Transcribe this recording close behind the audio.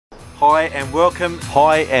Hi and welcome.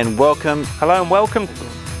 Hi and welcome. Hello and welcome.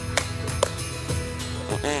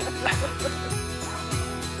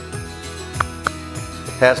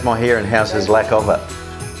 How's my hair and how's his lack of it?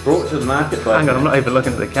 Brought to the market by... Hang on, I'm not even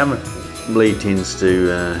looking at the camera. Lee tends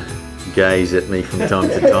to gaze at me from time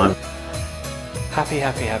to time. Happy,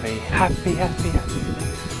 happy, happy, happy, happy, happy.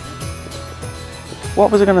 What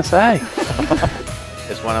was I going to say?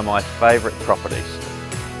 It's one of my favourite properties,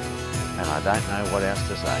 and I don't know what else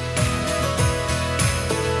to say.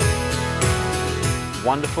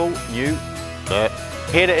 Wonderful, new.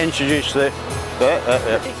 Here to introduce the.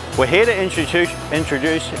 We're here to introduce.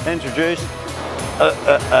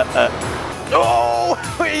 Oh,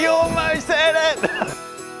 you almost had it.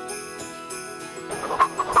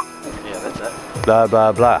 Yeah, that's it. Blah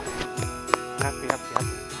blah blah. Happy, happy,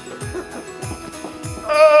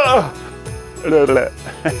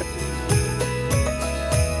 happy.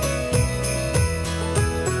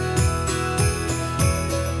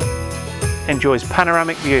 Enjoys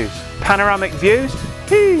panoramic views. Panoramic views?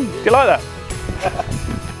 Hee! Do you like that?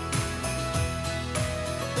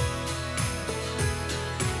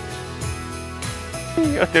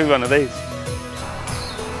 I'll do one of these.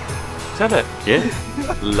 Is that it? Yeah,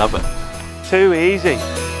 love it. Too easy.